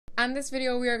On this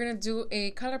video, we are going to do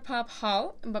a ColourPop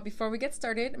haul, but before we get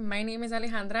started, my name is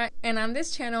Alejandra, and on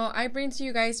this channel, I bring to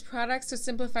you guys products to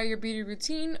simplify your beauty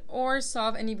routine or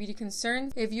solve any beauty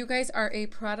concerns. If you guys are a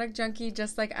product junkie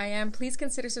just like I am, please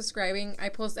consider subscribing. I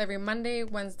post every Monday,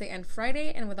 Wednesday, and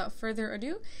Friday, and without further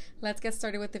ado, let's get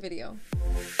started with the video.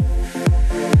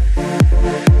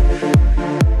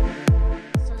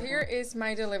 So here is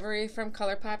my delivery from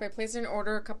ColourPop. I placed an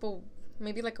order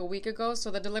maybe like a week ago, so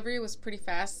the delivery was pretty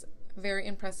fast, very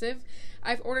impressive.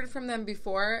 I've ordered from them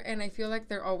before and I feel like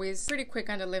they're always pretty quick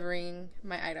on delivering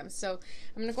my items. So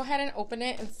I'm gonna go ahead and open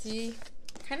it and see.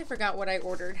 I kind of forgot what I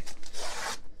ordered,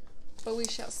 but we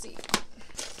shall see.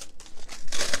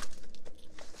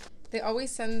 They always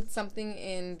send something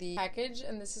in the package,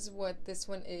 and this is what this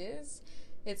one is.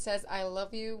 It says, "I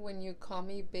love you when you call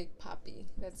me Big Papi."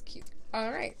 That's cute.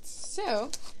 All right,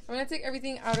 so I'm gonna take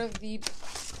everything out of the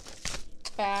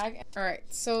bag. Alright,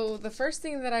 so the first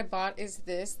thing that I bought is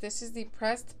this. This is the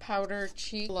pressed powder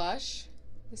cheek blush.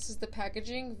 This is the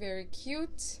packaging, very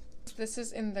cute. This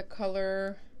is in the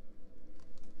color,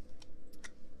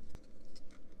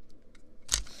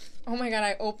 oh my god,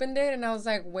 I opened it and I was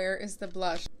like, where is the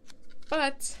blush?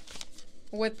 But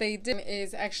what they did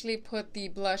is actually put the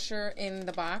blusher in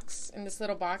the box, in this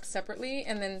little box separately,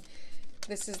 and then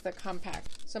this is the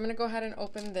compact. So I'm gonna go ahead and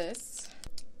open this.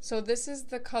 So this is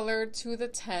the color To the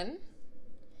 10,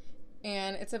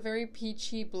 and it's a very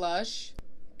peachy blush.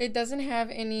 It doesn't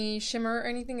have any shimmer or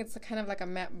anything. It's kind of like a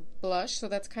matte blush, so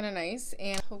that's kind of nice.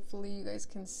 And hopefully you guys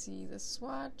can see the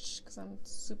swatch because I'm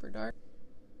super dark.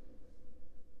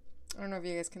 I don't know if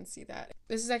you guys can see that.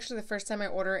 This is actually the first time I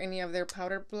order any of their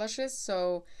powder blushes,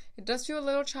 so it does feel a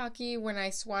little chalky when I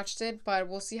swatched it, but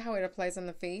we'll see how it applies on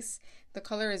the face. The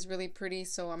color is really pretty,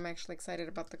 so I'm actually excited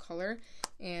about the color,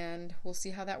 and we'll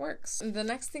see how that works. And the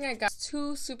next thing I got,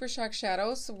 two Super Shock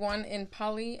shadows, one in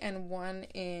Poly and one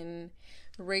in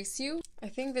Race You. I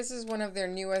think this is one of their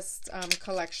newest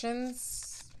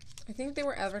collections. I think they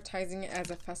were advertising it as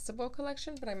a festival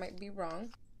collection, but I might be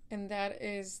wrong. And that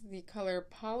is the color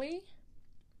Poly.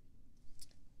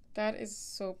 That is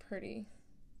so pretty.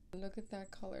 Look at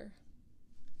that color.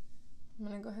 I'm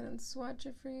gonna go ahead and swatch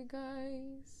it for you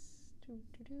guys.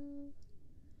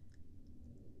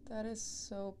 That is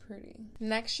so pretty.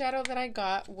 Next shadow that I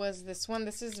got was this one.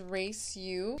 This is Race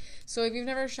You. So if you've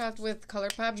never shopped with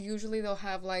ColourPop, usually they'll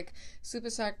have like Super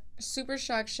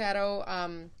Shock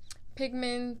shadow,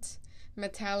 pigment,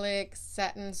 metallic,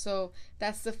 satin. So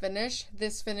that's the finish.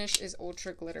 This finish is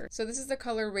ultra glitter. So this is the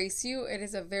color Race You. It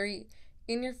is a very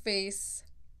in your face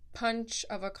punch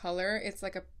of a color. It's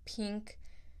like a pink,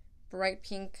 bright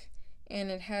pink, and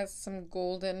it has some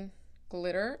golden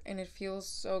glitter, and it feels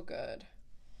so good.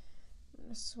 I'm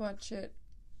gonna swatch it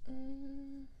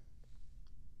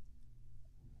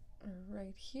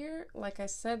right here. Like I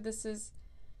said, this is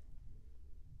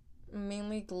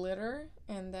mainly glitter,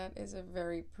 and that is a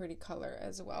very pretty color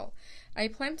as well. I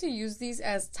plan to use these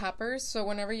as toppers, so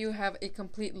whenever you have a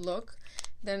complete look,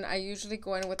 then I usually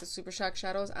go in with the Super Shock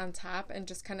shadows on top and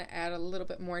just kind of add a little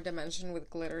bit more dimension with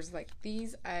glitters like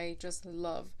these. I just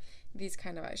love these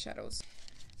kind of eyeshadows.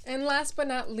 And last but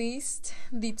not least,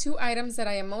 the two items that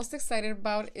I am most excited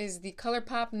about is the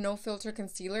ColourPop No Filter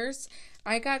Concealers.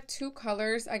 I got two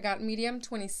colors. I got medium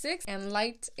 26 and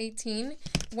light 18.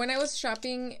 When I was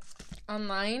shopping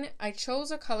online, I chose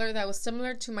a color that was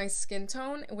similar to my skin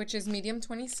tone, which is medium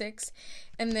 26,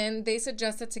 and then they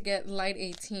suggested to get light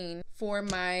 18 for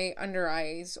my under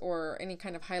eyes or any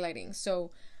kind of highlighting. So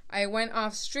I went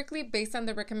off strictly based on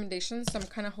the recommendations, so I'm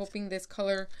kind of hoping this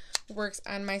color works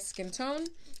on my skin tone.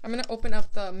 I'm going to open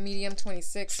up the medium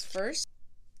 26 first.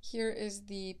 Here is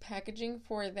the packaging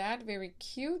for that. Very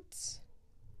cute,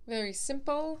 very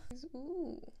simple.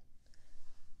 Ooh.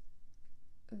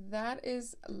 That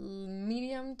is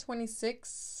medium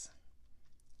 26.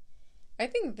 I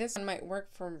think this one might work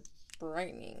for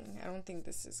brightening. I don't think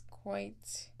this is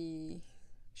quite the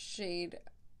shade.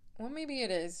 Well, maybe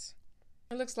it is.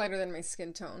 It looks lighter than my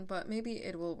skin tone, but maybe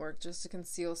it will work just to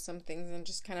conceal some things and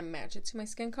just kind of match it to my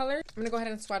skin color. I'm gonna go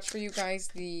ahead and swatch for you guys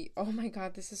the, oh my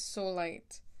god, this is so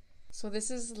light. So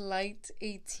this is light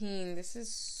 18. This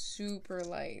is super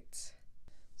light.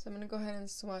 So I'm gonna go ahead and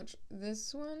swatch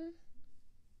this one.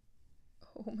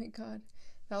 Oh my god,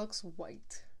 that looks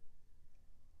white.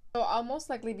 So I'll most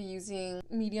likely be using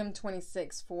medium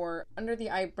 26 for under the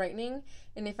eye brightening,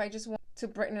 and if I just want to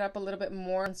brighten it up a little bit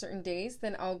more on certain days,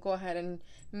 then I'll go ahead and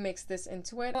mix this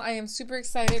into it. I am super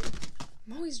excited.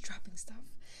 I'm always dropping stuff.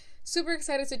 Super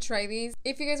excited to try these.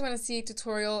 If you guys want to see a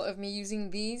tutorial of me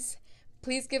using these,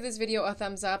 please give this video a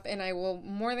thumbs up and I will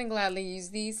more than gladly use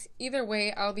these. Either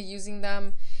way, I'll be using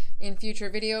them in future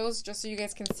videos just so you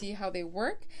guys can see how they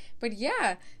work. But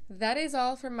yeah, that is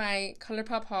all for my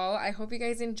ColourPop haul. I hope you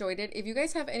guys enjoyed it. If you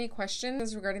guys have any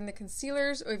questions regarding the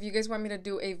concealers, or if you guys want me to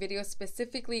do a video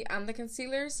specifically on the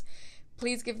concealers,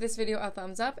 please give this video a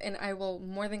thumbs up and I will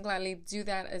more than gladly do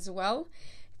that as well.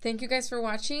 Thank you guys for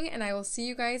watching, and I will see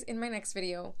you guys in my next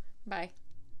video. Bye.